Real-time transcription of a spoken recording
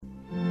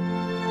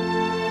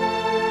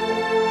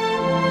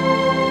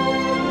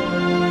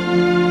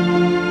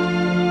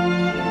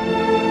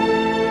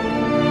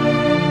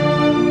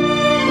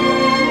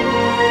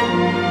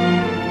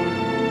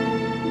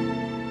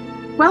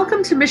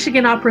Welcome to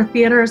Michigan Opera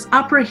Theater's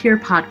Opera Here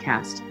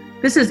podcast.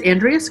 This is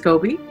Andrea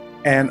Scobie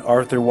and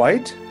Arthur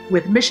White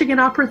with Michigan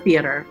Opera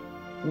Theater.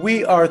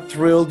 We are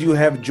thrilled you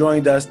have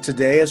joined us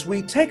today as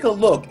we take a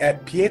look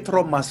at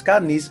Pietro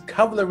Mascagni's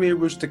Cavalleria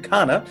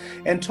Rusticana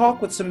and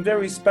talk with some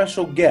very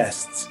special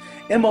guests.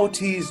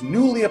 MOT's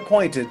newly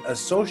appointed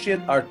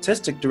Associate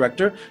Artistic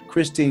Director,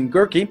 Christine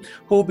Goerke,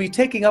 who will be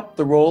taking up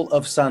the role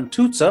of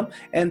Santuzza,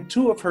 and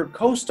two of her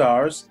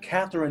co-stars,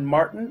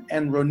 Martin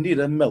and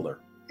Ronnita Miller.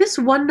 This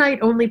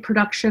one-night-only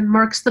production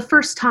marks the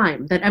first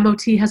time that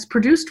MOT has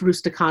produced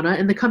Rusticana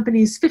in the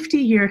company's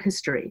 50-year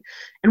history,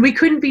 and we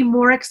couldn't be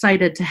more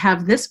excited to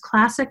have this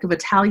classic of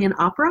Italian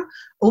opera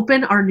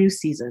open our new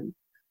season.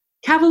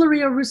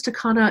 Cavalleria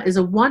Rusticana is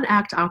a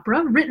one-act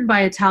opera written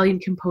by Italian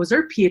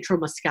composer Pietro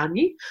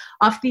Mascagni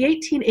off the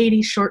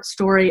 1880 short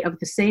story of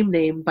the same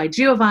name by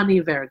Giovanni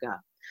Verga.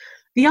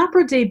 The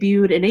opera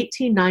debuted in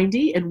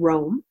 1890 in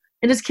Rome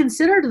and is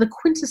considered the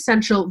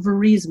quintessential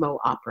Verismo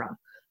opera.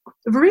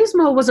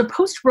 Verismo was a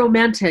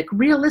post-romantic,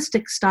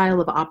 realistic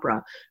style of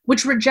opera,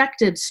 which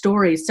rejected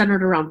stories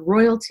centered around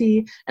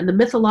royalty and the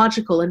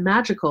mythological and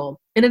magical,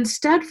 and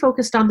instead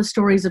focused on the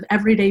stories of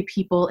everyday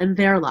people and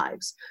their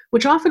lives,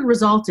 which often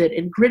resulted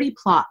in gritty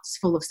plots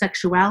full of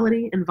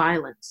sexuality and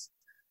violence.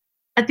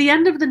 At the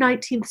end of the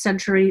 19th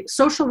century,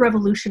 social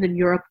revolution in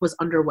Europe was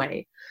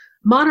underway.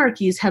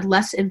 Monarchies had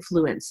less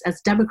influence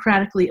as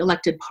democratically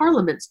elected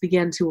parliaments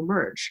began to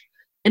emerge.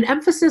 An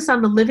emphasis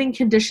on the living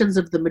conditions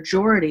of the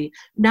majority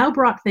now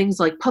brought things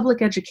like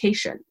public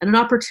education and an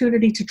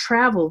opportunity to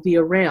travel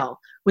via rail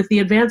with the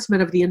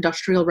advancement of the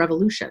Industrial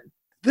Revolution.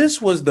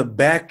 This was the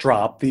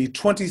backdrop the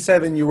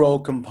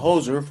 27-year-old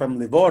composer from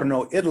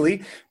Livorno,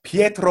 Italy,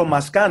 Pietro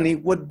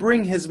Mascagni, would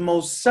bring his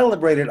most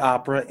celebrated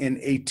opera in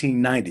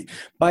 1890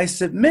 by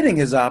submitting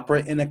his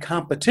opera in a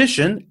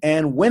competition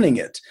and winning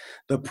it.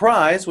 The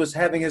prize was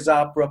having his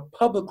opera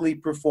publicly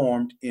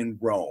performed in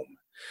Rome.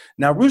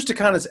 Now,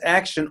 Rusticana's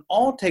action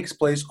all takes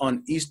place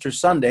on Easter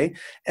Sunday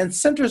and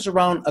centers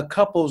around a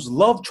couple's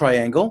love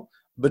triangle,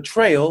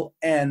 betrayal,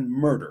 and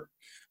murder.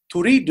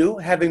 Turiddu,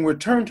 having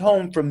returned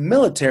home from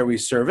military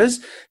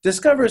service,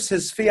 discovers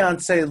his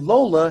fiancée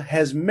Lola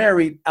has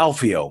married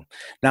Alfio.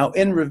 Now,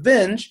 in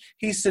revenge,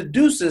 he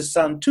seduces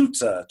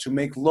Santuzza to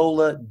make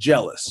Lola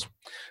jealous.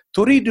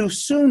 Turiddu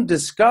soon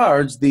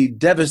discards the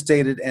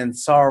devastated and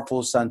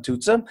sorrowful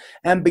Santuzza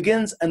and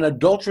begins an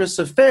adulterous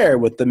affair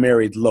with the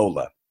married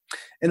Lola.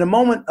 In a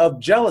moment of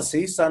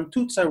jealousy,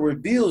 Santuzza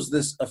reveals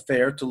this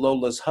affair to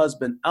Lola's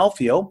husband,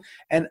 Alfio,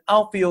 and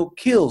Alfio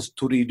kills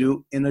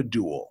Turiddu in a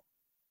duel.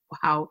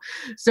 Wow.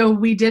 So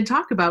we did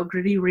talk about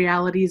gritty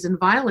realities and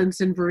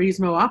violence in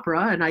Verismo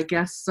opera, and I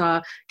guess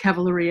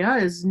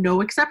Cavalleria is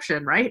no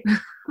exception, right?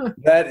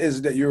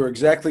 You're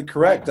exactly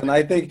correct. And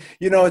I think,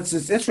 it's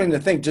interesting to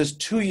think just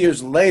 2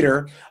 years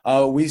later,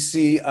 we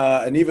see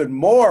an even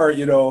more,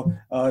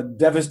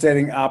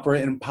 devastating opera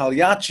in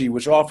Pagliacci,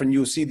 which often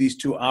you'll see these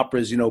two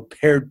operas,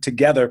 paired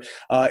together.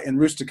 In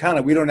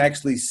Rusticana, we don't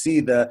actually see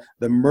the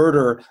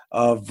murder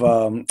of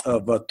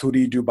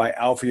Turiddu by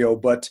Alfio,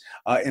 but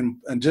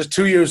in just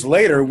 2 years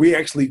later, we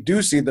actually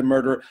do see the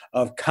murder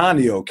of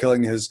Canio,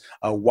 killing his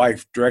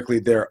wife directly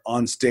there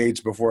on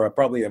stage before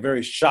probably a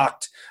very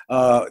shocked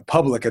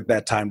public at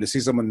that time. To see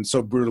someone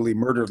so brutally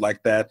murdered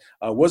like that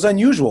was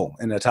unusual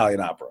in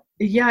Italian opera.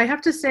 Yeah, I have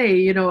to say,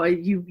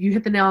 you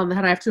hit the nail on the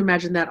head. I have to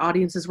imagine that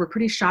audiences were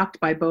pretty shocked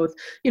by both,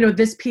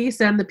 this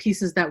piece and the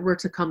pieces that were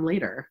to come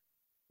later.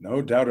 No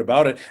doubt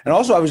about it. And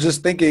also, I was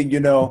just thinking,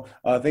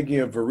 thinking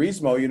of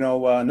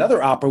Verismo,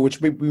 another opera,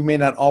 which we may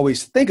not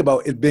always think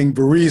about it being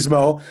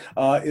Verismo,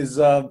 is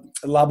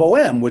La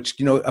Bohème, which,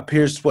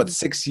 appears,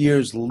 6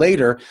 years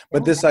later.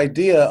 But this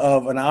idea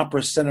of an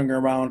opera centering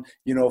around,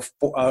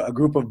 a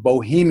group of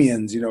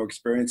bohemians,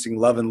 experiencing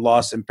love and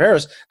loss in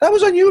Paris, that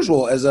was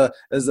unusual as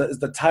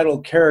the title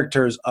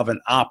characters of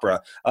an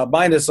opera,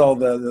 minus all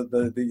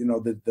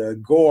the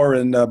gore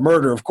and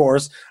murder, of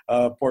course.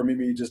 Poor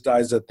Mimi just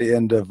dies at the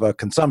end of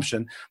consumption.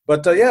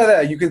 But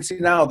you can see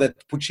now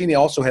that Puccini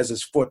also has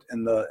his foot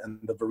in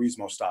the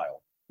Verismo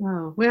style.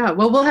 Oh, yeah.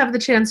 Well, we'll have the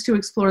chance to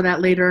explore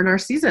that later in our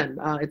season.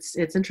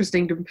 It's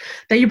interesting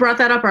that you brought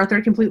that up,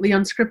 Arthur, completely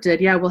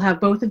unscripted. Yeah, we'll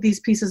have both of these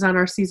pieces on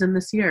our season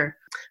this year.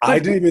 I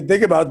didn't even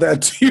think about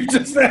that. You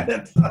just said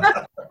it.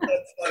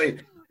 That's funny.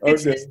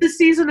 Okay. It's the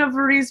season of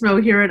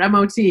Verismo here at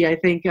MOT. I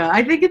think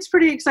it's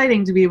pretty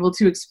exciting to be able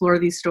to explore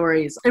these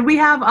stories. And we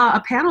have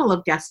a panel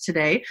of guests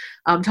today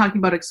talking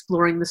about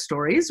exploring the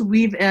stories.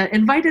 We've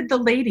invited the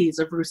ladies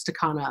of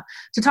Rusticana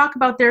to talk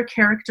about their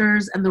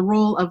characters and the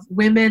role of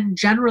women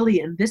generally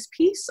in this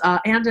piece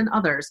and in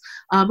others.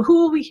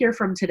 Who will we hear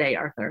from today,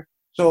 Arthur?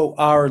 So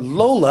our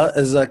Lola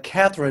is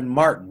Catherine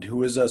Martin,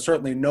 who is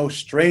certainly no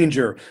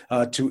stranger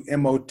to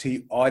MOT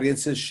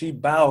audiences. She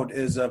bowed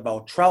as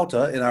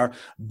Valtrauta in our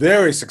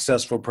very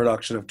successful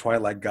production of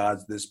Twilight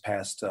Gods this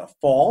past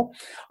fall.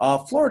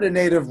 Florida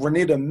native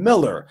Ronnita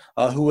Miller,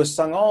 who has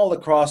sung all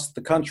across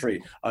the country,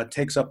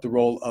 takes up the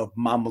role of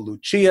Mama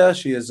Lucia.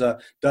 She has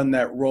done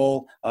that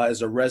role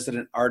as a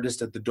resident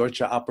artist at the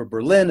Deutsche Oper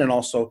Berlin, and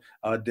also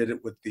did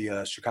it with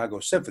the Chicago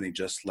Symphony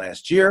just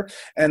last year.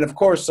 And of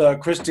course,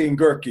 Christine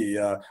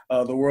Goerke,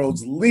 the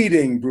world's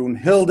leading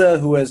Brunhilde,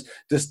 who has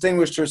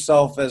distinguished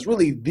herself as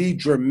really the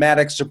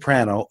dramatic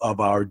soprano of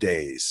our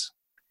days.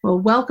 Well,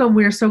 welcome.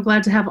 We're so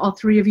glad to have all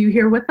three of you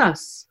here with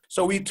us.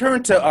 So we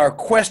turn to our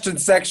question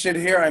section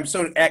here. I'm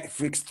so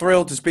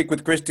thrilled to speak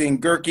with Christine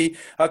Goerke.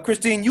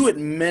 Christine, you had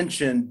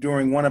mentioned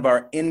during one of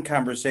our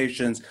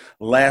in-conversations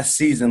last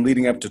season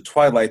leading up to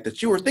Twilight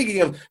that you were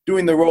thinking of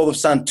doing the role of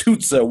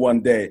Santuzza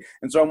one day.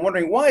 And so I'm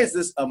wondering, why is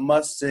this a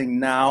must-sing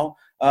now?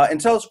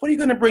 And tell us, what are you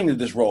going to bring to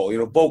this role,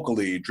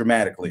 vocally,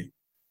 dramatically?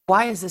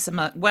 Why is this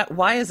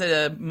why is it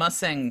a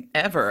must-sing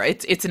ever?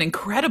 It's an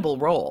incredible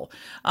role.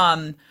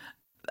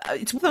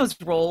 It's one of those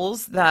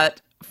roles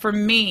that, for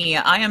me,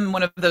 I am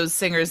one of those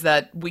singers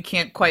that we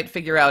can't quite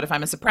figure out if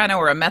I'm a soprano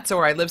or a mezzo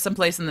or I live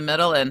someplace in the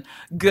middle, and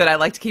good, I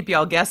like to keep you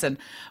all guessing.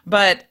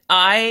 But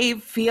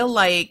I feel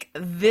like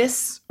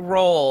this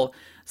role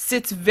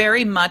sits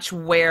very much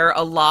where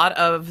a lot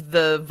of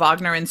the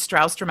Wagner and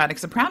Strauss dramatic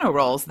soprano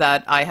roles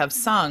that I have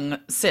sung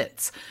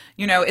sits.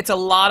 It's a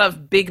lot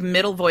of big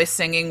middle voice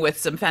singing with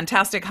some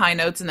fantastic high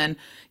notes, and then,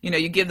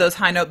 you give those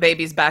high note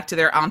babies back to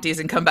their aunties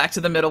and come back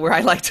to the middle where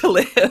I like to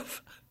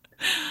live.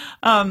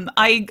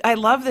 I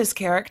love this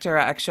character,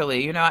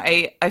 actually.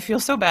 I feel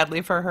so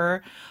badly for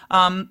her,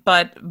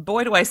 but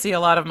boy, do I see a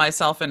lot of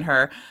myself in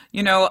her.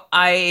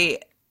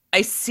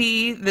 I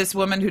see this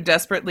woman who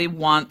desperately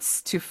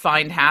wants to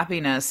find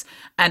happiness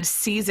and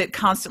sees it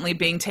constantly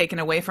being taken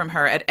away from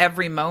her at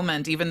every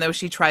moment, even though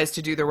she tries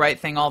to do the right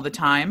thing all the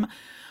time.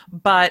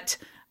 But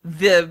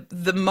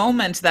the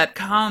moment that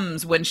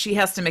comes when she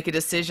has to make a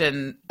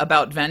decision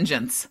about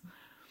vengeance,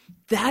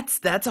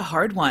 that's a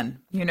hard one.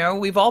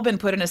 We've all been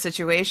put in a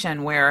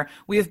situation where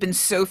we have been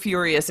so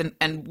furious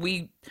and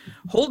we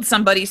hold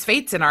somebody's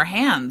fates in our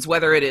hands,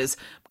 whether it is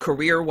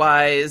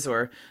career-wise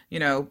or,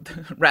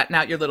 ratting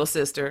out your little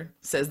sister,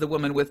 says the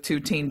woman with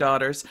 2 teen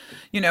daughters,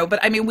 but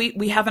I mean,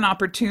 we have an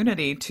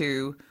opportunity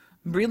to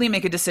really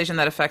make a decision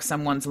that affects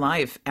someone's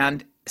life.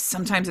 And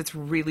sometimes it's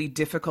really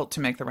difficult to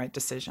make the right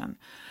decision.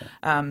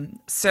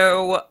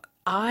 So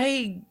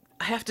I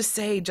have to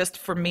say, just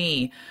for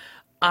me,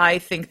 I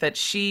think that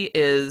she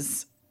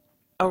is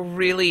a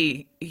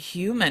really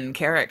human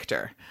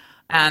character,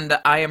 and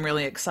I am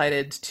really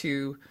excited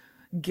to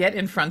get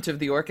in front of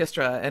the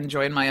orchestra and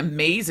join my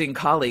amazing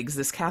colleagues.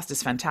 This cast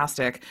is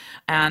fantastic,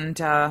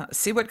 and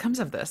see what comes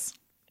of this.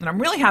 And I'm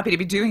really happy to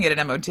be doing it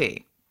at MOT.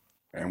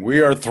 And we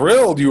are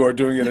thrilled you are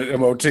doing it at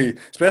MOT,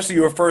 especially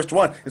your first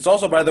one. It's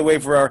also, by the way,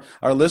 for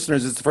our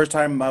listeners, it's the first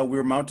time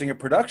we're mounting a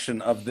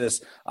production of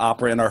this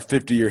opera in our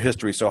 50-year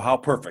history, so how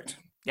perfect.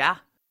 Yeah.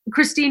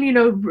 Christine,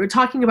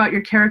 talking about your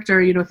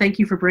character, thank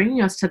you for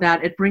bringing us to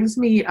that. It brings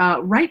me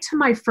right to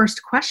my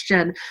first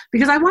question,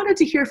 because I wanted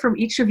to hear from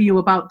each of you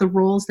about the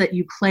roles that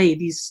you play,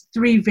 these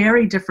 3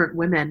 very different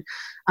women.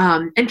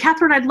 And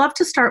Catherine, I'd love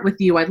to start with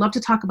you. I'd love to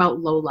talk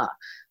about Lola.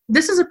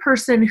 This is a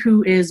person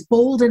who is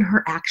bold in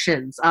her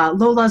actions.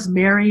 Lola's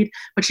married,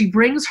 but she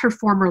brings her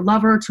former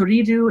lover,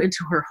 Turiddu,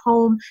 into her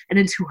home and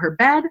into her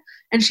bed,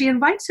 and she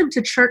invites him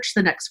to church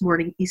the next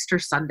morning, Easter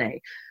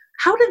Sunday.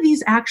 How do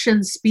these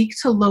actions speak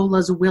to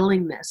Lola's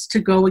willingness to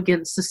go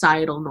against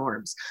societal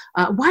norms?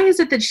 Why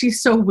is it that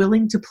she's so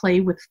willing to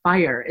play with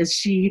fire? Is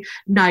she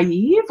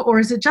naive, or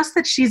is it just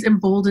that she's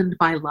emboldened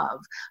by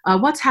love?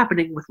 What's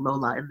happening with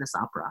Lola in this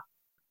opera?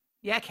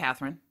 Yeah,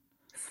 Catherine.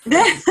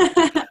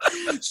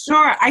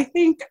 Sure. I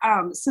think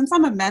since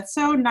I'm a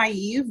mezzo,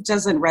 naive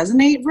doesn't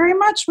resonate very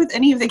much with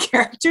any of the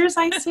characters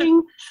I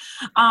sing.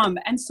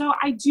 And so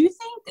I do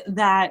think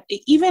that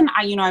even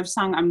I've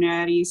sung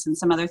Amneris and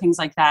some other things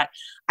like that.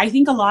 I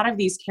think a lot of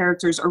these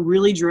characters are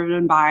really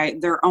driven by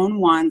their own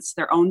wants,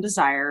 their own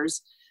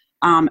desires.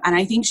 And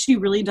I think she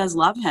really does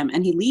love him,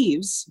 and he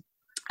leaves.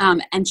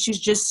 And she's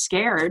just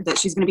scared that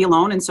she's going to be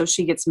alone. And so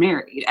she gets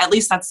married. At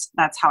least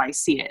that's how I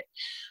see it.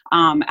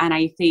 And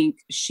I think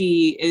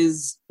she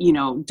is,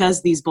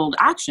 does these bold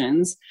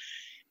actions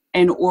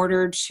in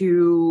order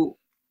to,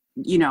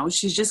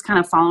 she's just kind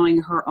of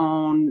following her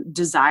own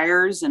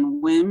desires and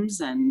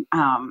whims. And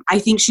I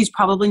think she's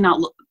probably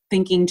not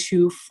thinking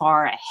too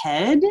far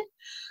ahead.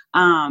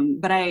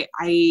 But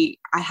I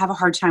have a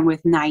hard time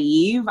with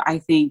naive. I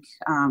think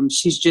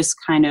she's just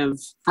kind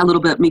of a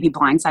little bit maybe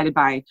blindsided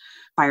by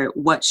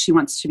what she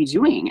wants to be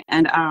doing.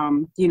 And,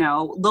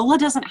 Lola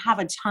doesn't have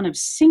a ton of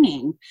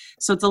singing,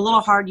 so it's a little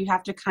hard. You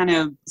have to kind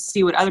of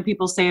see what other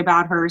people say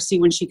about her, see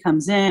when she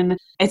comes in.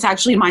 It's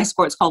actually in my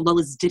score. It's called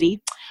Lola's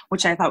Ditty,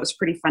 which I thought was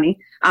pretty funny.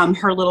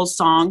 Her little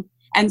song.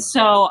 And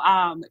so,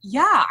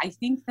 I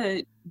think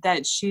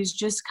that she's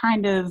just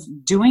kind of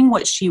doing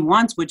what she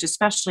wants, which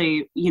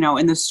especially,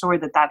 in the story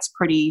that's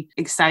pretty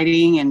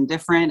exciting and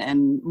different.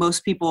 And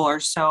most people are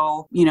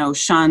so,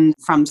 shunned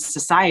from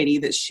society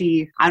that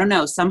she, I don't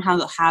know, somehow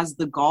has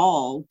the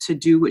gall to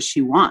do what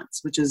she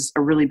wants, which is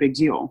a really big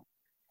deal.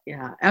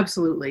 Yeah,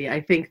 absolutely.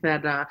 I think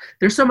that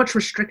there's so much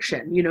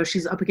restriction.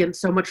 She's up against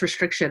so much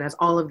restriction, as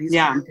all of these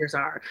characters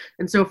are.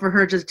 And so for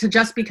her to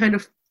just be kind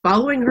of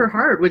following her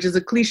heart, which is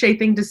a cliche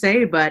thing to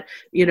say, but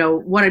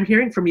what I'm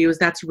hearing from you is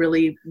that's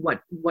really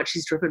what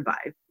she's driven by.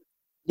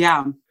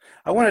 Yeah.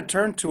 I want to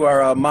turn to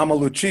our Mama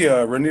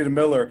Lucia, Ronnita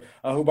Miller,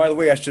 who, by the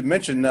way, I should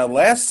mention,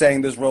 last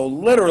sang this role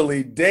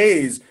literally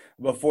days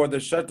before the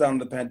shutdown of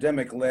the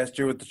pandemic last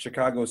year with the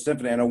Chicago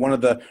Symphony. I know one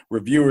of the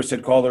reviewers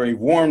had called her a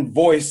warm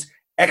voice,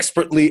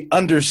 expertly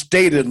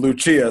understated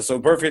Lucia. So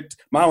perfect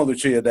Mama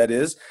Lucia, that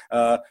is.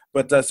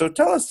 So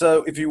tell us,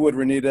 if you would,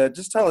 Ronnita,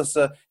 just tell us,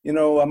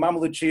 Mama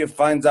Lucia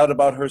finds out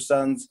about her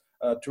sons,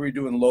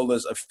 Turiddu and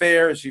Lola's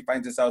affair. She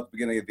finds this out at the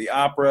beginning of the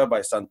opera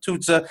by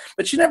Santuzza,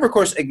 but she never, of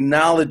course,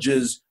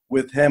 acknowledges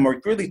with him or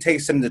really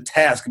takes him to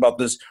task about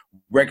this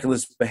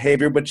reckless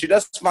behavior, but she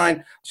does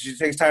find she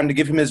takes time to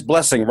give him his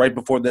blessing right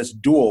before this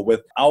duel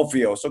with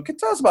Alfio. So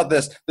tell us about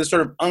this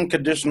sort of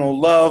unconditional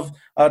love.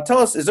 Tell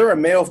us, is there a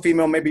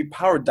male-female maybe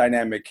power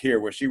dynamic here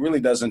where she really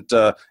doesn't,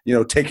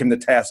 take him to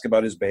task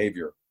about his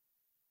behavior?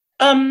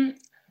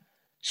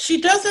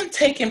 She doesn't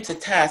take him to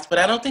task, but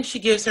I don't think she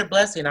gives her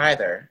blessing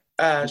either.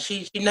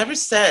 She never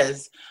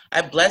says,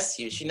 I bless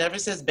you. She never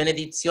says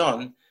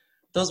benediction.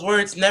 Those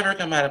words never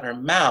come out of her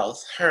mouth.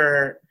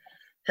 Her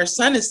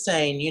son is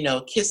saying,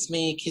 kiss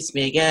me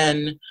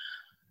again,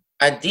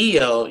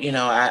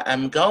 addio,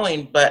 I'm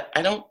going, but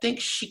I don't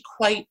think she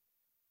quite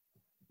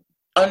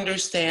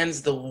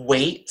understands the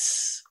weight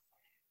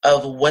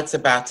of what's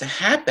about to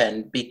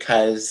happen,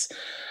 because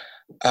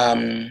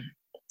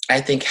I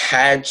think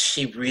had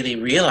she really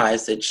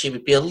realized it, she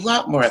would be a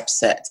lot more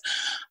upset.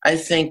 I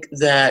think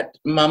that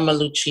Mama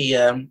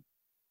Lucia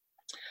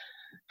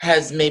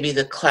has maybe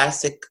the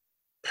classic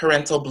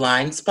parental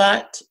blind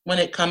spot when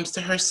it comes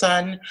to her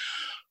son,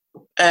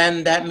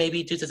 and that may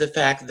be due to the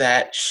fact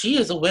that she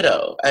is a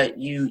widow.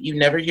 You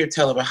never hear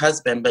tell of a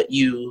husband, but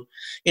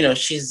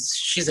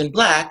she's in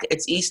black.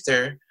 It's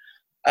Easter,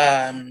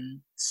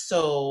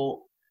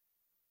 so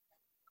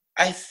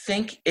I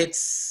think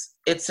it's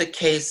a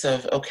case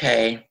of,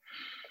 okay,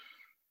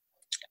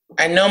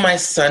 I know my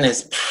son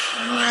is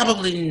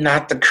probably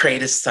not the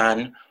greatest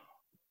son,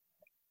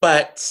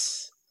 but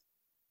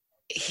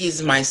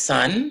he's my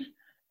son.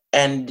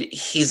 And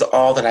he's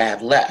all that I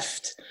have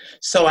left.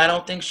 So I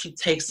don't think she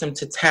takes him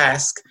to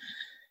task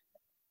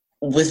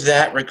with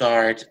that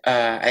regard.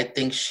 I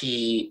think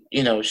she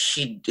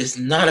is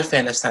not a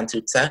fan of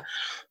Santuzza,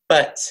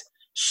 but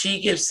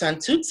she gives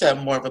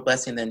Santuzza more of a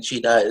blessing than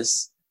she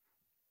does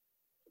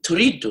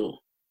Turiddu,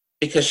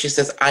 because she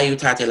says,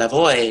 aiutate la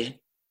voi,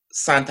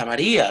 Santa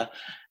Maria,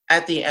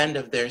 at the end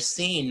of their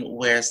scene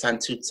where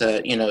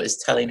Santuzza, is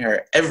telling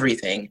her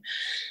everything.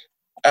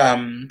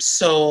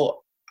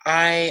 So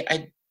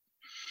I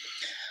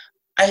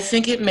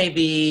think it may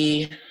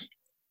be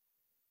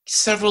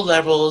several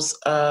levels,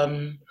 a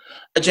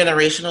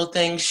generational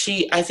thing.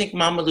 I think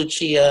Mama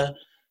Lucia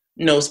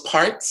knows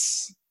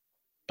parts,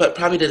 but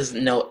probably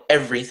doesn't know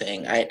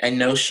everything. I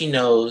know she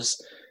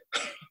knows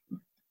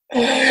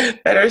that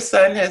her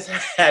son has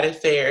had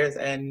affairs,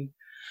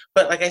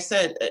 but like I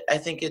said, I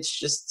think it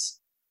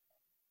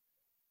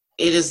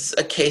is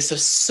a case of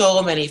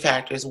so many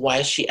factors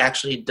why she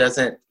actually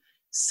doesn't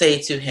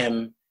say to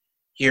him,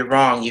 you're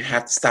wrong, you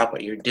have to stop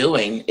what you're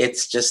doing.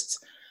 It's just,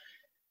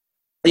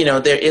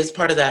 there is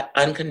part of that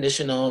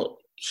unconditional,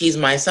 he's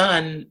my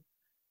son,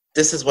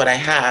 this is what I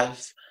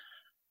have.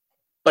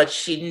 But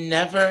she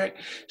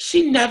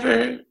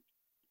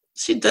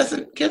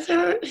doesn't give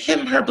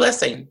him her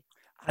blessing.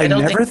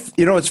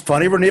 It's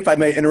funny, Renee, if I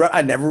may interrupt,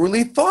 I never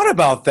really thought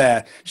about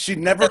that. She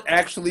never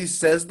actually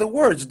says the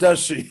words, does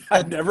she?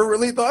 I've never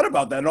really thought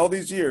about that in all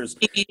these years.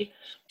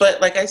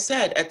 But like I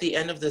said, at the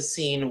end of the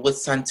scene with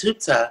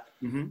Santuzza,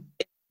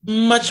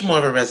 much more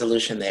of a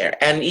resolution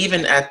there. And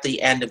even at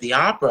the end of the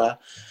opera,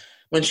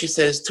 when she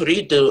says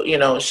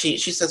Turiddu, she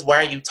says, why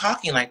are you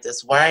talking like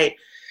this? Why?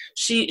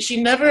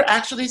 She never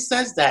actually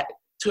says that.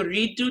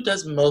 Turiddu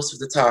does most of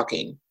the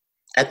talking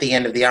at the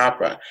end of the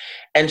opera.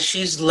 And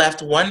she's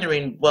left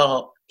wondering,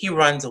 well, he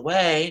runs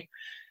away.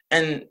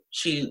 And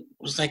she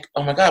was like,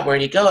 oh my God,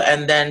 where'd he go?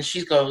 And then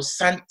she goes,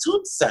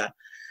 Santuzza.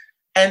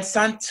 And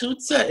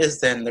Santuzza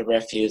is then the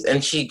refuge.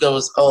 And she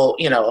goes,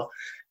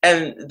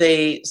 and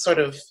they sort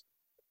of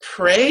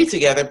pray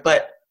together,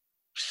 but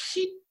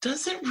she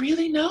doesn't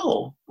really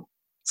know.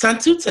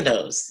 Santuzza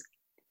knows.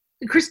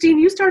 Christine,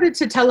 you started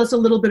to tell us a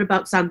little bit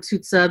about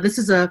Santuzza. This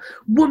is a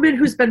woman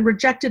who's been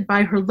rejected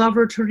by her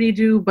lover,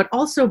 Turiddu, but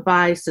also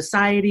by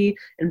society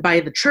and by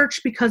the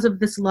church because of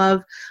this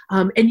love.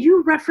 And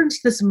you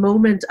referenced this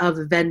moment of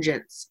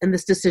vengeance and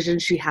this decision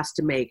she has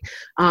to make.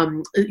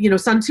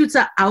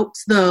 Santuzza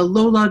outs the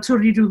Lola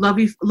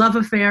Turiddu love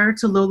affair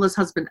to Lola's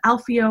husband,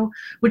 Alfio,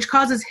 which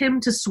causes him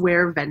to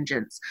swear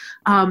vengeance.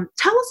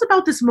 Tell us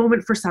about this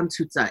moment for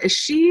Santuzza.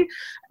 She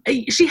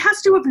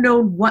has to have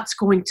known what's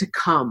going to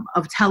come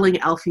of telling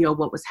Alfio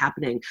what was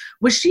happening.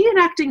 Was she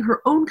enacting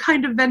her own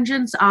kind of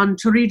vengeance on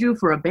Turiddu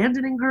for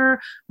abandoning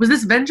her? Was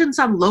this vengeance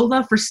on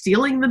Lola for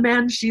stealing the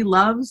man she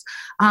loves?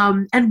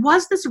 And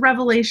was this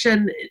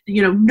revelation,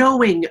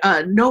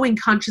 knowing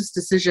conscious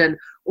decision,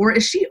 or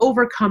is she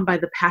overcome by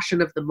the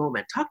passion of the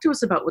moment? Talk to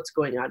us about what's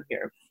going on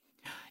here.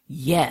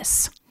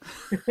 Yes.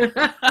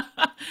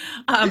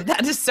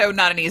 That is so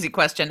not an easy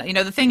question.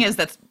 The thing is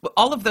that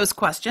all of those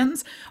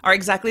questions are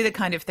exactly the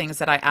kind of things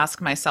that I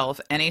ask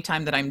myself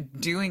anytime that I'm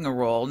doing a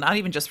role, not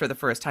even just for the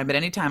first time, but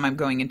anytime I'm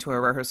going into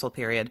a rehearsal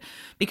period,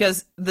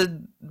 because the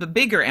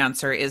bigger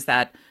answer is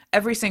that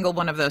every single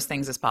one of those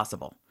things is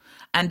possible.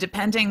 And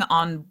depending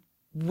on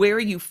where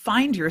you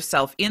find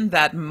yourself in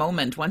that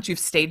moment, once you've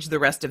staged the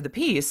rest of the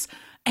piece,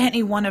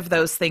 any one of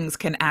those things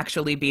can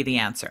actually be the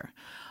answer.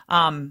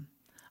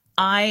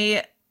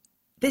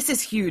 This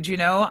is huge,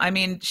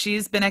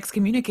 she's been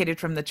excommunicated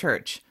from the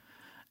church.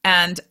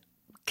 And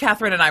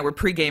Catherine and I were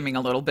pre-gaming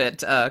a little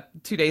bit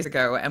 2 days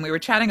ago, and we were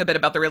chatting a bit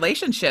about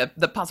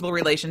the possible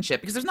relationship,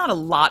 because there's not a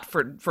lot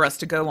for us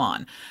to go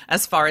on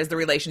as far as the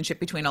relationship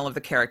between all of the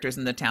characters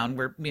in the town.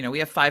 We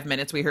have 5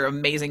 minutes, we hear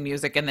amazing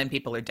music, and then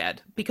people are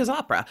dead because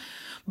opera.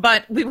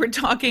 But we were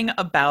talking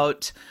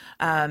about,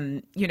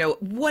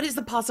 what is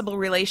the possible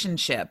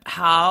relationship?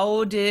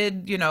 How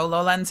did,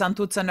 Lola and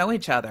Santuzza know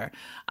each other?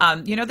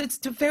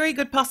 It's a very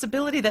good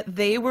possibility that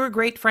they were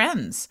great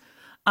friends,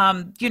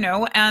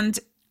 and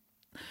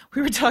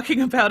we were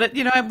talking about it.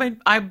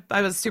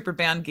 I was super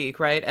band geek,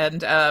 right?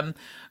 And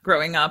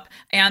growing up,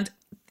 and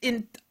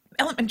in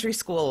elementary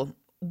school,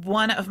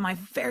 one of my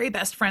very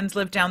best friends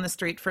lived down the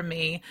street from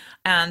me.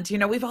 And,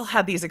 we've all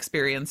had these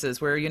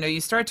experiences where,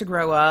 you start to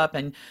grow up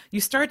and you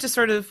start to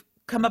sort of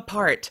come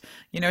apart.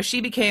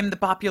 She became the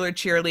popular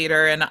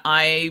cheerleader, and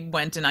I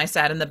went and I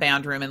sat in the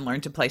band room and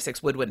learned to play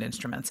 6 woodwind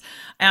instruments.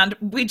 And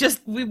we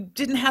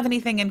didn't have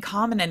anything in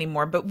common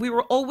anymore, but we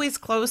were always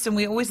close and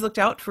we always looked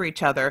out for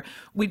each other.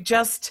 We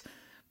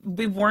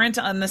weren't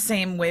on the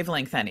same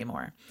wavelength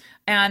anymore.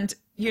 And,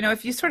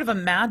 if you sort of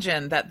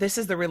imagine that this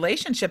is the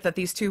relationship that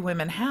these two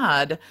women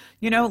had,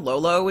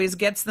 Lola always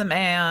gets the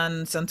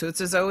man,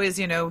 Santuzza's always,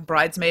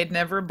 bridesmaid,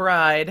 never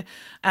bride.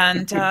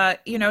 And,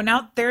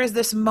 now there is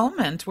this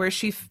moment where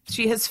she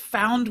has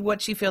found what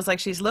she feels like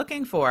she's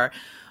looking for.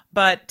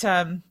 But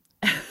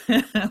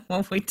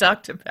what we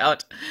talked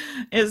about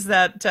is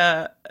that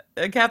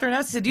Catherine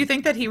asked, do you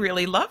think that he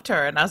really loved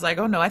her? And I was like,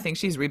 oh, no, I think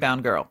she's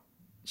rebound girl.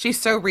 She's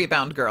so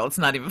rebound girl. It's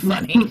not even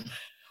funny.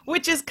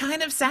 Which is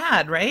kind of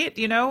sad, right?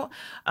 Because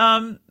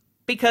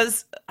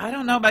I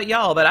don't know about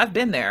y'all, but I've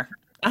been there.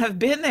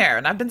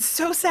 And I've been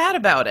so sad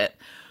about it.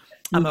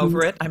 I'm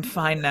over it. I'm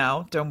fine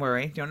now. Don't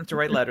worry. You don't have to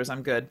write letters.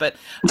 I'm good. But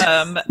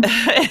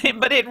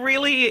but it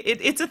really,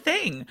 it's a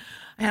thing.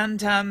 And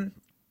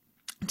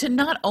to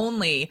not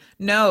only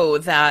know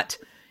that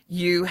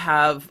you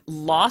have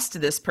lost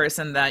this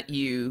person that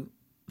you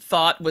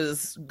thought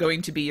was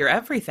going to be your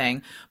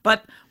everything,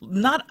 but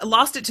not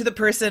lost it to the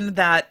person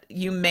that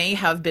you may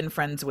have been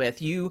friends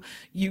with. You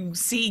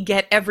see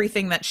get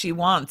everything that she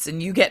wants,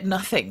 and you get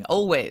nothing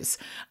always.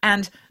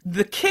 And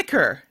the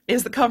kicker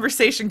is the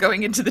conversation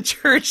going into the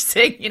church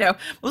saying,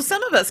 well,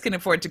 some of us can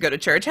afford to go to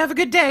church. Have a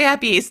good day.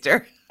 Happy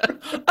Easter.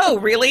 Oh,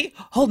 really?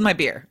 Hold my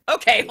beer.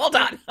 Okay, hold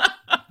on.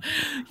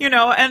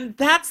 And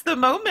that's the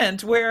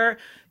moment where,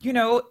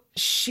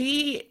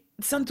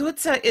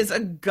 Santuzza is a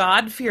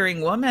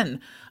God-fearing woman,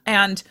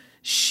 and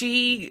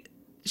she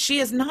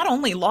has not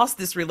only lost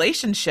this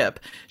relationship,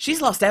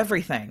 she's lost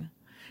everything.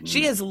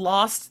 She has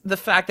lost the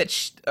fact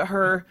that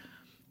her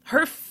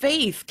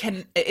faith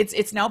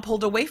it's now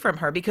pulled away from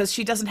her, because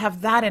she doesn't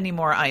have that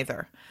anymore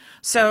either.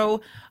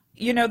 So,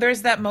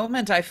 there's that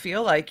moment, I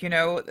feel like,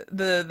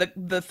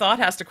 the thought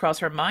has to cross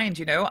her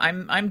mind,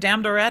 I'm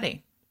damned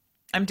already.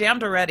 I'm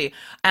damned already.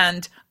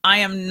 And I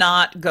am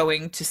not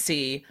going to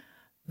see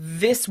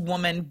this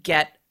woman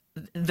get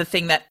the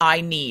thing that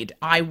I need,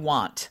 I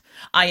want.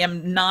 I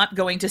am not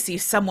going to see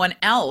someone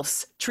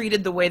else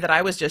treated the way that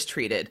I was just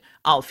treated,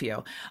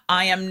 Alfio.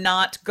 I am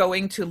not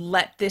going to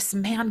let this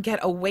man get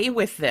away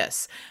with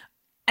this.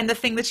 And the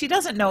thing that she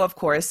doesn't know, of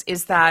course,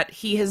 is that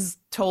he has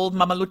told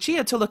Mama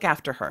Lucia to look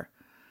after her.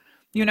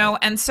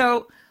 And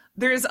so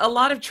there's a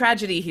lot of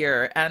tragedy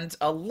here and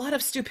a lot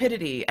of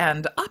stupidity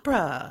and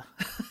opera.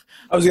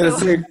 I was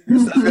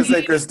gonna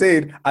say,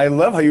 Christine, I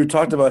love how you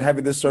talked about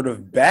having this sort of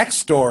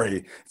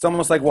backstory. It's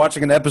almost like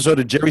watching an episode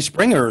of Jerry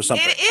Springer or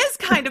something. It is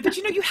kind of, but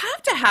you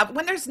have to have,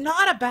 when there's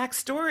not a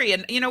backstory,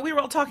 and we were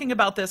all talking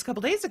about this a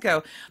couple days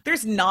ago,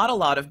 there's not a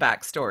lot of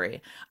backstory.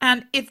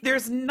 And if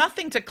there's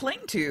nothing to cling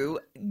to,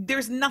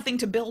 there's nothing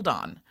to build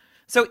on.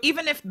 So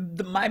even if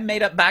my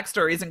made up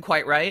backstory isn't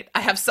quite right,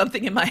 I have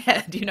something in my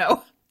head,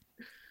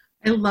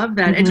 I love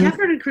that. And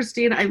Catherine and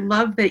Christine, I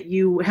love that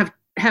you have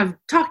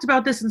talked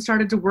about this and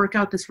started to work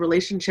out this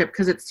relationship,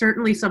 because it's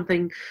certainly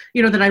something,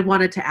 that I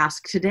wanted to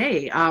ask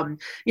today.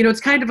 It's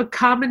kind of a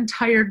common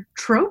tired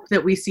trope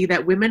that we see,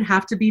 that women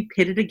have to be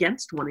pitted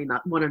against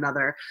one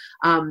another,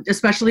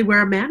 especially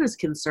where a man is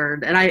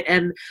concerned. And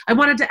I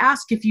wanted to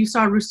ask if you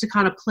saw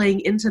Rusticana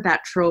playing into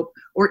that trope,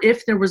 or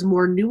if there was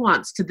more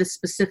nuance to this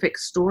specific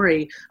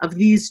story of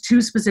these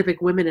two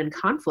specific women in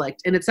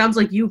conflict. And it sounds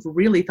like you've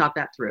really thought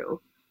that through.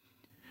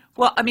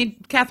 Well, I mean,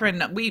 Catherine,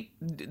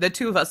 the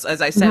two of us, as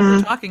I said,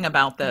 we're talking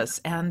about this.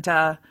 And,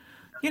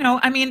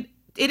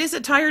 it is a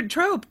tired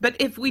trope. But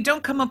if we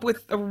don't come up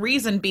with a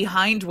reason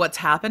behind what's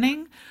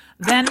happening,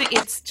 then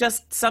it's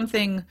just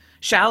something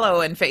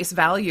shallow and face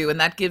value. And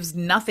that gives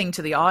nothing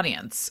to the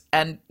audience.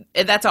 And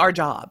that's our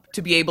job,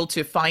 to be able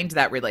to find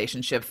that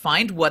relationship,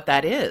 find what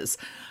that is.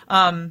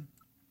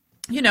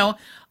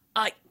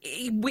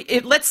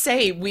 Let's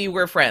say we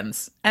were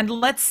friends, and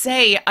let's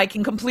say I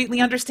can completely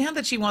understand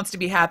that she wants to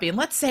be happy, and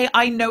let's say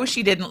I know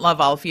she didn't love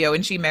Alfio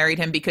and she married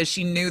him because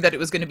she knew that it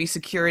was going to be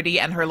security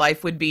and her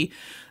life would be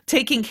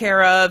taken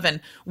care of.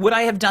 And would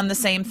I have done the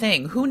same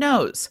thing? Who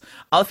knows?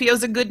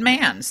 Alfio's a good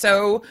man,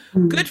 so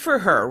good for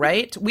her,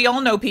 right? We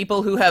all know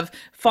people who have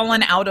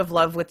fallen out of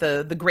love with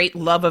the great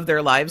love of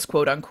their lives,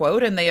 quote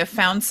unquote, and they have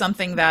found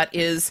something that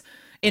is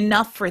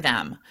enough for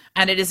them,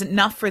 and it is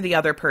enough for the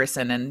other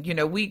person. And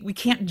we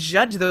can't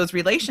judge those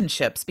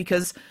relationships,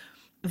 because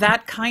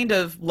that kind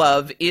of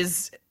love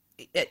is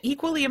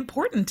equally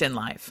important in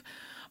life.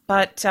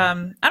 But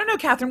I don't know,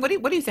 Catherine, what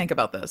do you think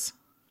about this?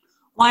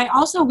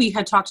 Well, we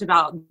had talked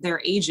about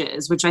their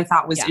ages, which I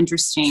thought was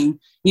interesting.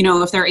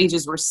 If their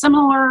ages were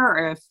similar,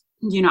 or if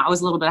I was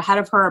a little bit ahead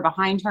of her or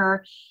behind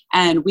her.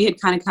 And we had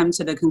kind of come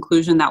to the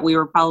conclusion that we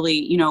were probably,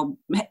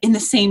 in the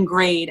same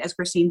grade, as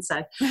Christine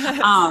said.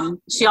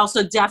 She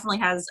also definitely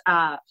has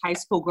high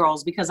school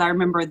girls, because I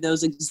remember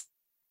those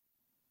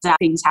exact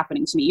things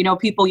happening to me.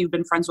 People you've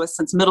been friends with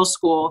since middle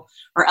school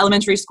or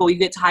elementary school, you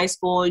get to high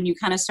school and you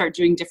kind of start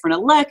doing different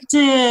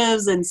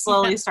electives and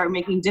slowly start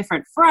making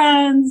different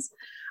friends.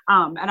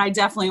 And I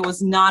definitely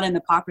was not in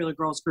the popular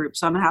girls group,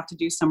 so I'm going to have to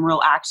do some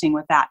real acting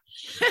with that.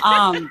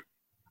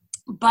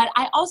 But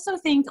I also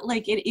think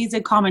it is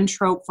a common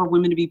trope for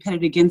women to be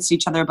pitted against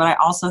each other. But I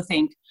also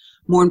think,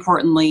 more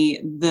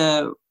importantly,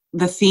 the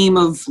theme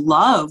of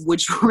love,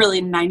 which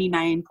really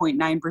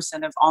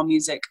 99.9% of all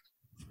music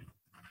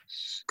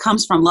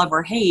comes from love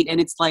or hate. And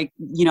it's I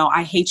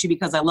hate you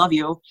because I love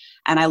you,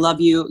 and I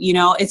love you.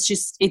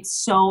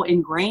 It's so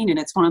ingrained, and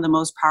it's one of the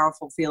most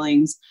powerful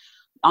feelings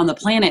on the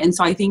planet. And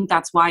so I think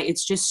that's why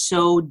it's just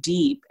so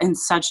deep and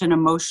such an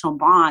emotional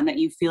bond that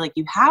you feel like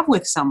you have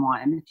with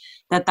someone,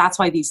 that's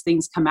why these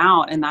things come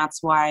out. And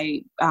that's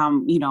why,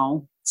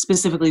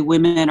 specifically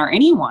women or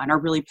anyone are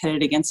really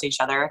pitted against each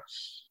other,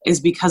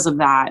 is because of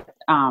that,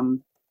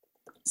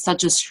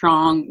 such a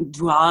strong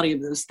duality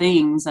of those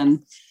things. And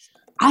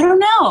I don't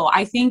know.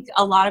 I think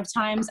a lot of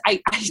times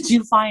I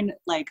do find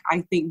I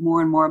think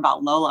more and more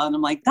about Lola, and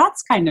I'm like,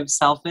 that's kind of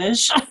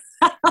selfish.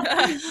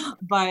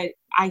 But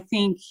I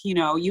think,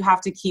 you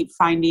have to keep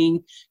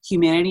finding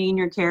humanity in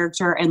your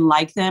character and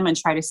like them and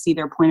try to see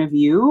their point of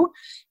view,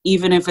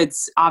 even if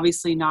it's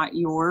obviously not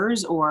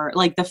yours. Or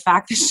the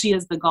fact that she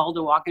has the gall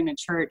to walk into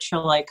church,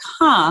 you're like,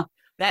 huh.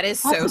 That is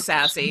so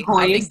sassy.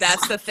 I think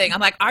that's the thing. I'm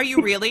like, are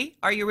you really?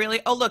 Are you really?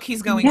 Oh, look,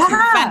 he's going to.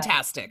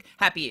 Fantastic.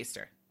 Happy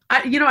Easter.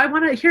 I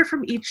want to hear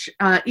from each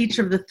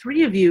of the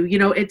three of you.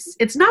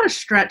 It's not a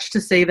stretch to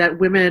say that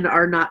women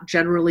are not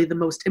generally the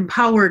most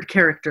empowered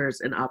characters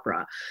in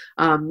opera.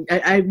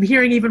 I'm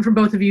hearing even from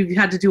both of you, you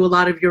had to do a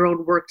lot of your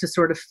own work to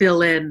sort of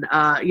fill in,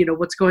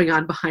 what's going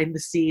on behind the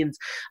scenes.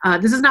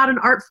 This is not an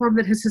art form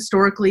that has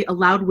historically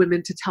allowed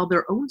women to tell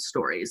their own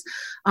stories.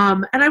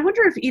 And I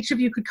wonder if each of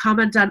you could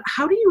comment on,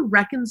 how do you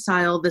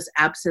reconcile this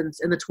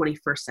absence in the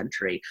 21st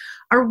century?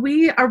 Are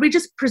we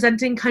just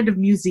presenting kind of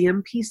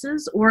museum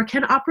pieces, or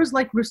can opera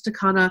like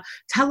Rusticana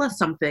tell us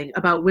something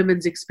about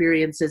women's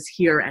experiences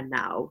here and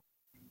now?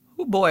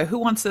 Oh boy, who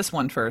wants this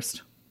one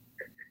first?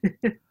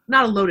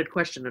 Not a loaded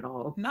question at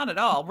all. Not at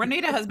all.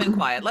 Ronnita has been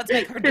quiet. Let's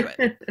make her do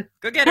it.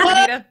 Go get it,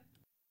 Ronnita.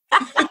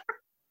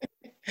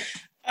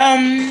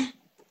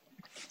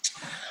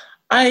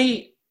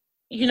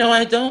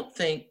 I don't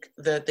think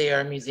that they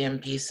are museum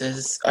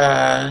pieces.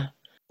 The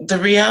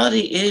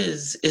reality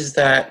is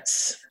that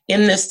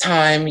in this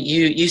time,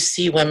 you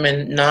see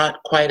women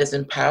not quite as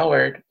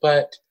empowered,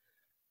 but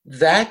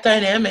that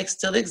dynamic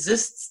still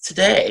exists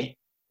today.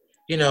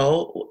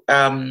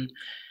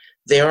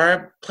 There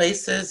are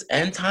places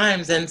and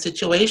times and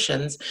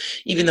situations,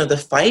 even though the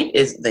fight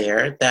is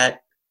there,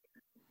 that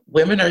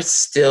women are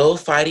still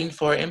fighting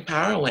for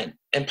empowerment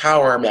in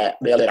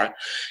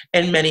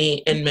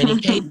many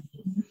cases.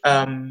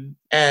 And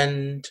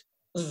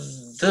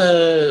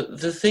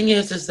the thing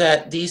is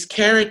that these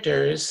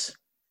characters,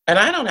 and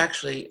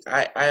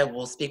I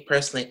will speak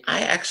personally,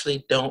 I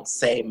actually don't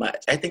say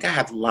much. I think I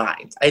have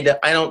lines. I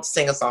don't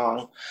sing a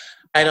song.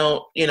 I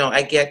don't,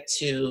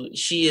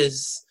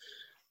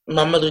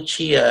 Mama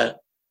Lucia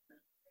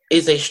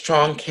is a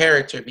strong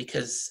character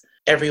because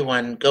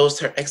everyone goes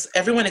to her,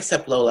 everyone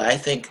except Lola. I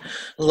think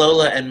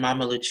Lola and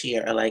Mama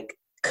Lucia are like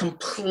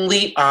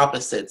complete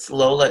opposites.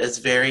 Lola is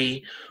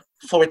very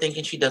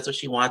forward-thinking. She does what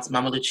she wants.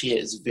 Mama Lucia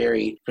is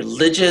very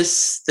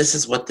religious. This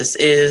is what this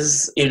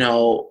is.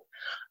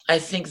 I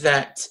think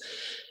that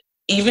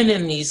even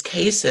in these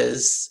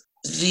cases,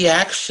 the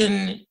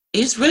action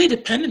is really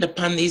dependent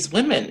upon these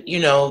women.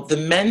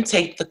 The men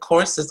take the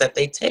courses that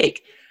they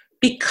take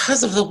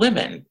because of the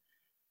women.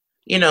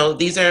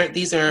 These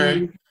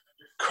are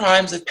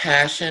crimes of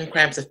passion.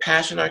 Crimes of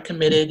passion are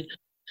committed.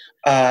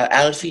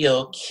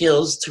 Alfio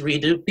kills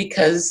Toridu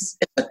because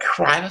it's a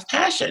crime of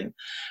passion.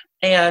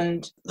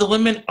 And the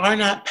women are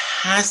not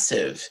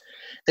passive.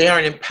 They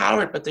aren't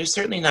empowered, but they're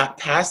certainly not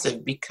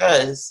passive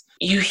because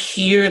you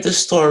hear the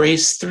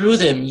stories through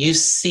them. You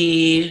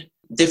see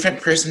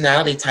different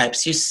personality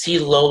types. You see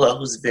Lola,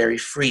 who's very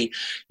free.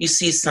 You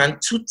see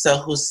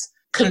Santuzza, who's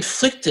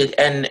conflicted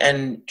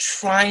and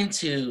trying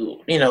to,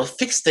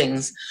 fix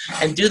things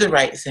and do the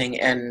right thing.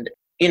 And,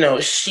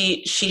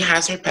 she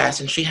has her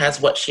passion. She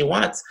has what she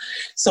wants.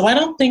 So I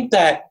don't think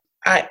that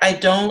I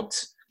don't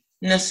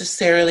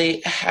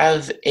necessarily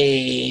have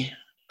a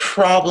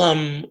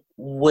problem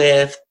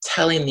with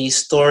telling these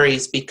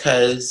stories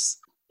because,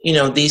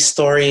 these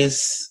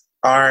stories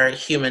are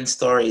human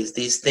stories.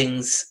 These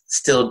things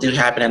still do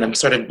happen, and I'm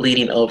sort of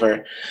bleeding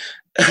over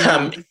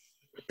different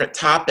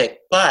topic.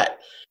 But,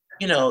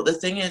 the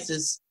thing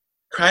is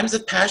crimes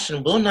of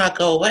passion will not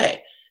go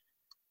away.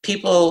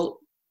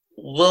 People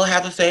will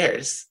have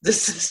affairs.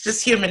 This is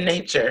just human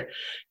nature,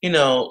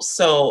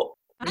 so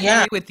I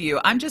agree with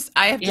you. I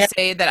have to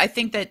say that I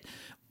think that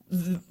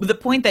the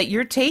point that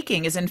you're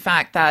taking is in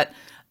fact that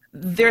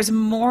there's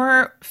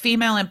more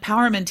female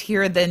empowerment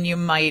here than you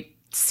might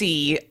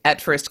see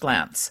at first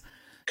glance.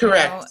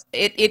 Correct.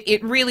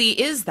 It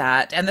really is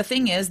that. And the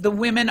thing is, the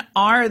women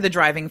are the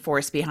driving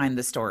force behind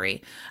the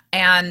story.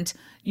 And,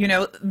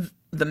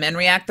 the men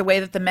react the way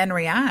that the men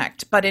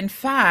react. But in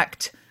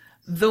fact,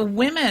 the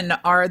women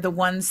are the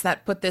ones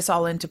that put this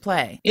all into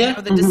play. Yeah.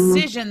 The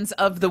decisions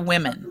of the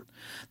women.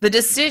 The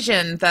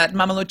decision that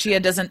Mama Lucia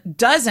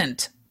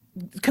doesn't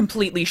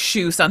completely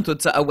shoo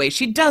Santuzza away.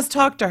 She does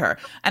talk to her.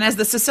 And as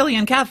the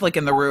Sicilian Catholic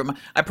in the room,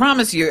 I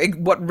promise you,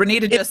 what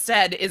Ronnita just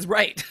said is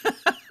right.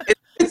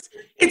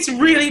 It's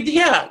really,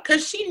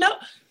 because she knows.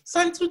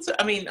 Santuzza,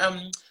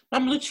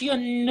 Mama Lucia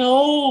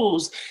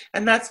knows.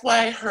 And that's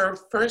why her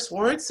first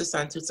words to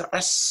Santuzza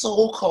are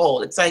so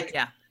cold. It's like,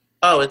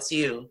 oh, it's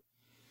you.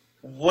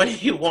 What do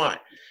you want?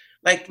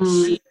 Like,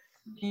 she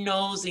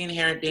knows the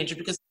inherent danger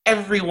because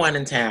everyone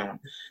in town,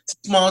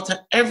 small town,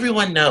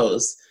 everyone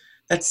knows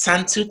that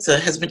Santuzza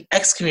has been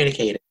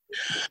excommunicated.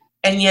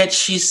 And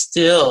yet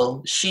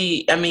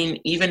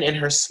even in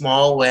her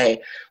small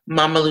way,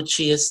 Mama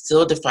Lucia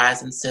still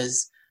defies and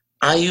says,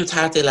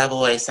 aiutate la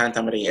voi,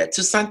 Santa Maria,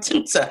 to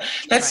Santuzza.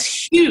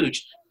 That's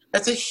huge.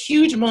 That's a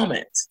huge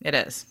moment. It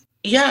is.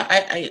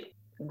 Yeah,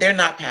 they're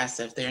not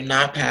passive. They're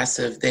not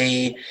passive.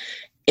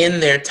 In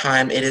their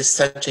time, it is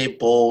such a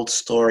bold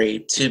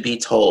story to be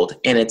told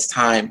in its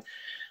time,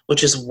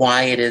 which is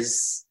why it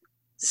is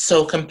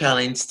so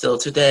compelling still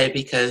today,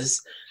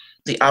 because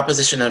the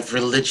opposition of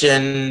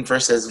religion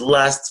versus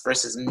lust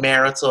versus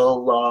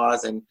marital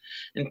laws and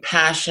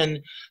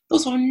passion,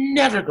 those will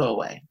never go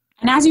away.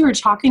 And as you were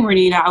talking,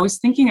 Ronnita, I was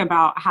thinking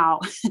about how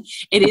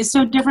it is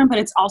so different, but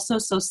it's also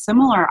so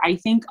similar. I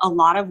think a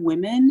lot of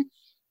women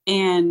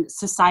and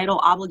societal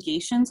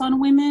obligations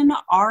on women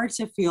are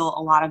to feel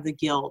a lot of the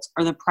guilt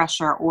or the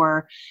pressure,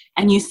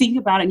 and you think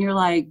about it and you're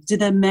like,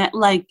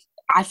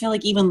 I feel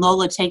like even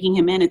Lola taking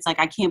him in, it's like,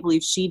 I can't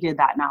believe she did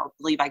that. Now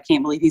I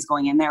can't believe he's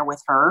going in there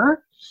with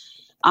her.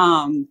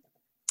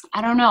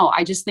 I don't know.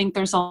 I just think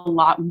there's a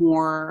lot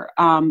more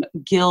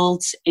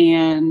guilt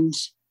and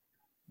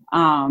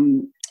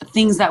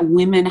things that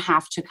women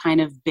have to kind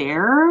of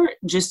bear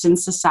just in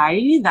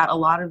society, that a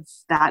lot of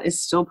that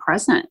is still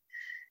present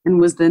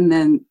and was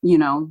then,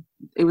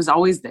 it was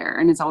always there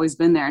and it's always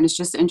been there. And it's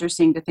just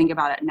interesting to think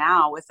about it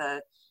now with a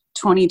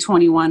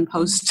 2021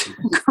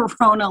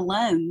 post-corona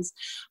lens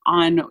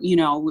on,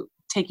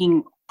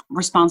 taking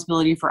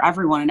responsibility for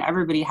everyone and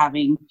everybody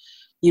having,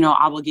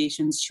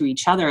 obligations to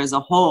each other as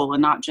a whole,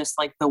 and not just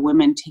like the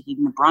women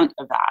taking the brunt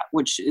of that,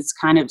 which is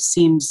kind of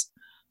seems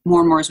more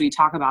and more as we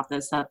talk about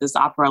this, that this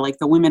opera, like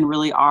the women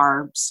really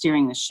are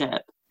steering the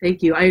ship.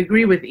 Thank you. I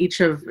agree with each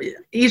of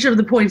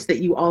the points that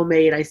you all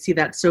made. I see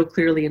that so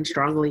clearly and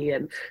strongly,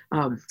 and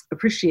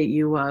appreciate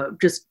you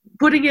just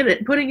putting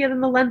it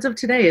in the lens of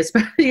today,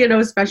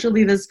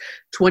 especially this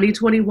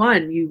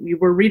 2021. You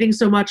were reading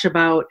so much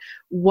about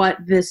what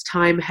this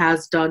time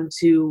has done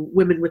to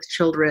women with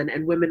children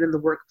and women in the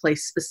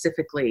workplace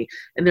specifically,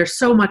 and there's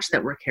so much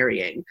that we're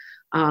carrying,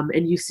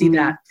 and you see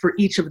that for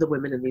each of the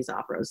women in these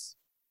operas.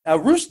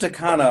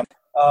 Rusticana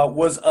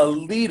was a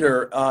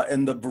leader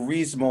in the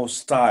Verismo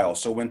style.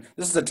 So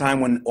this is a time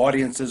when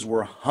audiences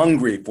were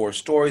hungry for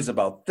stories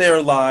about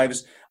their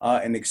lives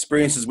and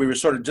experiences. We were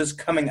sort of just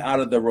coming out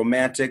of the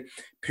Romantic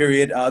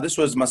period. This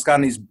was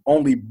Mascagni's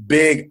only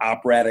big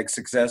operatic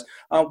success.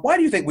 Why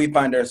do you think we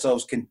find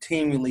ourselves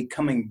continually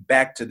coming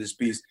back to this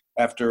piece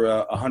after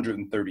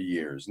 130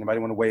 years? Anybody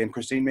want to weigh in?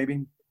 Christine,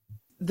 maybe?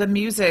 The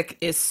music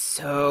is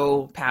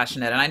so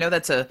passionate. And I know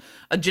that's a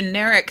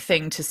generic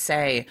thing to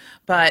say,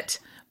 but,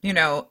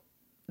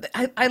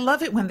 I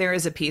love it when there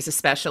is a piece,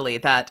 especially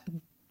that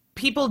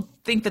people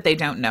think that they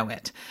don't know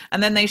it.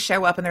 And then they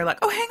show up and they're like,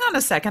 oh, hang on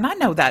a second. I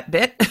know that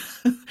bit.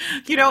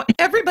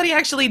 Everybody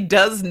actually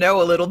does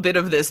know a little bit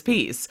of this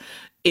piece.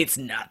 It's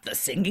not the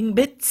singing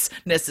bits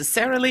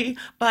necessarily,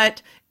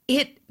 but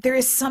there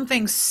is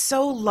something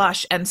so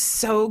lush and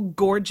so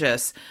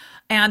gorgeous.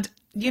 And,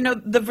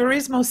 the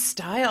Verismo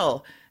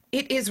style,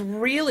 it is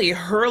really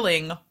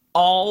hurling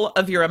all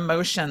of your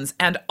emotions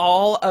and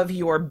all of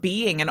your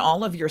being and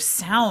all of your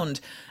sound.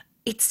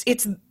 It's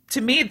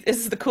to me, this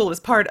is the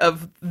coolest part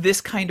of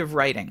this kind of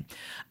writing.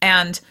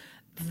 And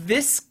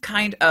this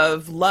kind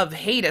of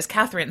love-hate, as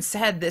Catherine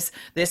said, this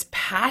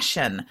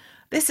passion,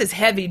 this is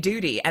heavy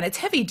duty, and it's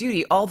heavy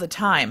duty all the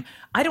time.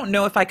 I don't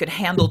know if I could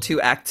handle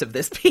 2 acts of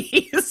this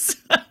piece.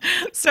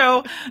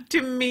 So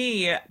to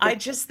me, I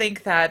just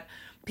think that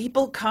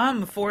people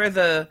come for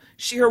the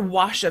sheer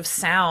wash of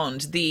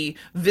sound, the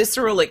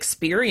visceral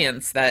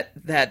experience that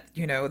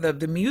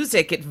the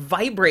music, it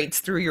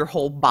vibrates through your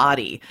whole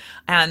body.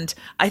 And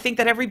I think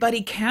that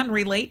everybody can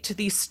relate to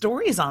these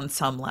stories on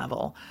some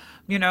level,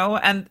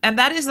 and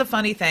that is the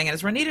funny thing.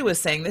 As Ronnita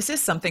was saying, this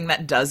is something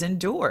that does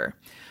endure.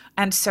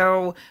 And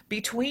so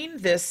between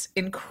this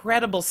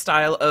incredible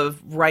style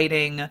of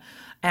writing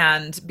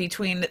and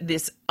between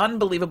this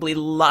unbelievably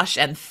lush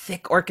and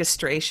thick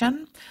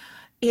orchestration,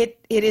 it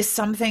is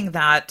something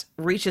that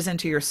reaches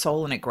into your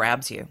soul and it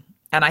grabs you.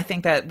 And I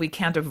think that we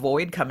can't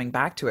avoid coming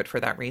back to it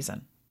for that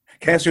reason.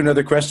 Can I ask you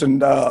another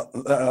question,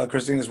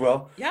 Christine, as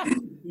well? Yeah.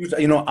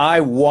 I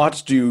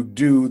watched you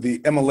do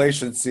the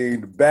immolation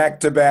scene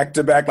back to back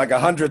to back like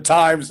 100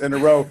 times in a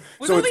row. It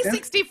was only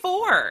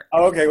 64.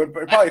 Oh, okay.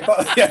 Probably,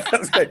 yeah,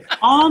 okay.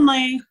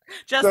 Only.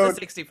 Just the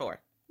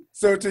 64.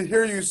 So to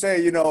hear you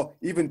say,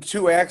 even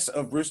 2 acts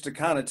of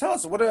Rusticana, tell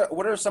us, what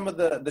are some of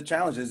the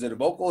challenges? Is it a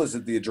vocal? Is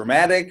it the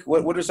dramatic?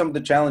 What are some of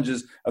the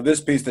challenges of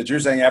this piece that you're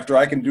saying, after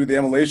I can do the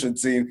immolation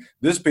scene,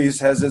 this piece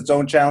has its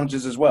own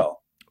challenges as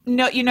well?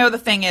 No, the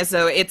thing is,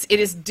 though, it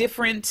is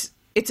different.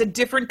 It's a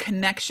different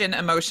connection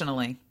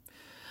emotionally.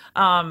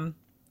 For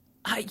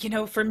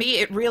me,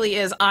 it really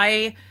is.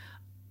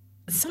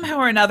 Somehow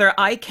or another,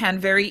 I can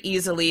very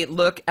easily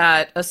look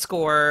at a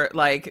score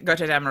like Goethe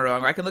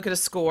Dämmerung, or I can look at a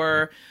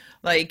score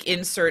like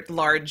insert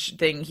large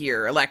thing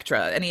here,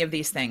 Electra, any of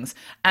these things.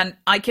 And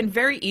I can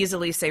very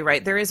easily say,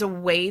 right, there is a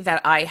way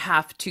that I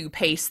have to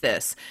pace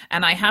this,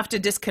 and I have to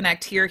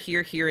disconnect here,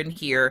 here, here, and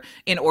here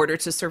in order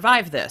to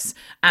survive this.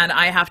 And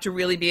I have to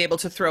really be able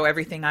to throw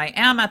everything I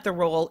am at the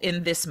roll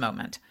in this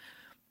moment.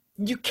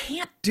 You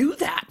can't do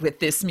that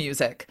with this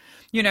music.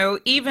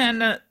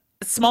 Even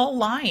small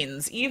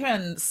lines,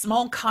 even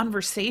small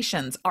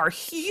conversations are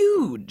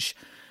huge.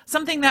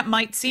 Something that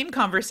might seem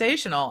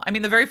conversational. I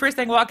mean, the very first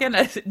thing walk in,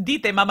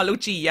 dite mamma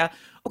Lucia.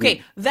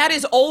 Okay, that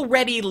is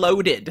already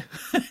loaded,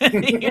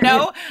 and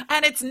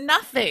it's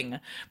nothing.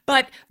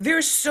 But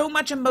there's so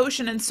much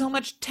emotion and so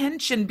much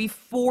tension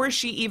before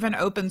she even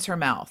opens her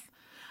mouth.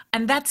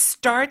 And that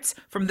starts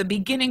from the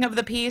beginning of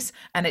the piece,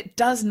 and it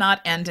does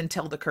not end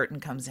until the curtain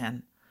comes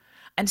in.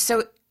 And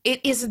so it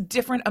is a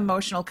different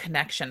emotional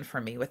connection for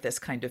me with this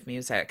kind of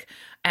music.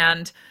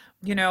 And,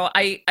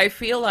 I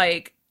feel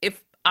like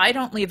if I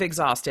don't leave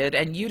exhausted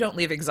and you don't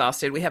leave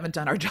exhausted, we haven't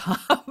done our job.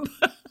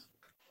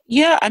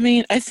 Yeah,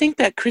 I think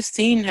that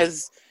Christine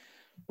has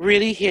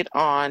really hit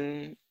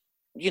on,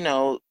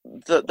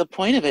 the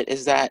point of it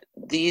is that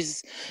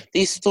these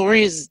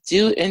stories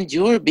do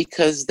endure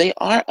because they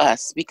are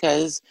us,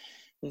 because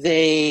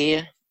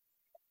they,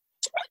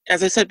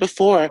 as I said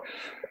before,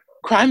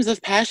 crimes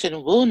of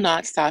passion will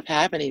not stop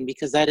happening,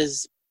 because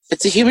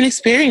it's a human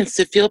experience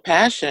to feel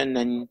passion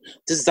and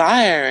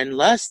desire and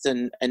lust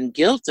and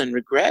guilt and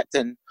regret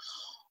and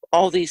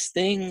all these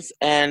things.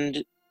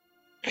 And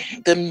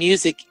the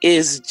music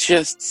is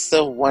just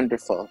so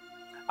wonderful.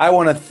 I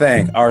want to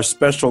thank our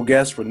special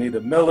guests,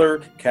 Ronnita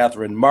Miller,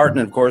 Catherine Martin,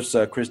 and of course,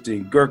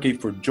 Christine Goerke,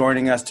 for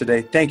joining us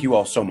today. Thank you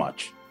all so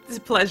much. It's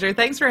a pleasure.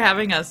 Thanks for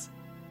having us.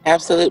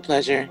 Absolute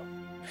pleasure.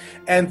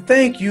 And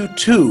thank you,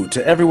 too,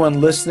 to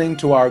everyone listening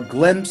to our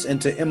glimpse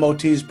into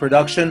MOT's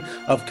production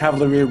of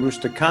Cavalleria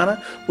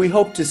Rusticana. We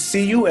hope to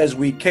see you as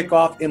we kick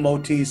off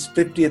MOT's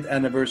 50th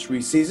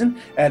anniversary season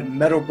at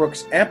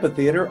Meadowbrook's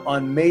Amphitheater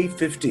on May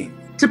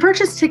 15th. To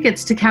purchase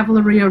tickets to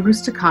Cavalleria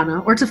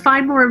Rusticana or to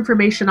find more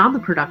information on the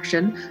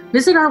production,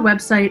 visit our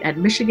website at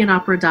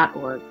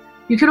michiganopera.org.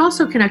 You can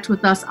also connect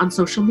with us on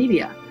social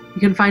media. You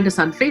can find us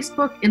on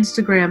Facebook,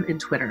 Instagram, and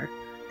Twitter.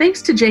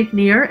 Thanks to Jake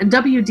Neer and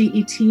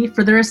WDET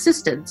for their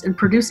assistance in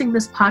producing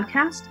this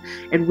podcast,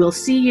 and we'll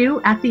see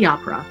you at the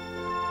opera.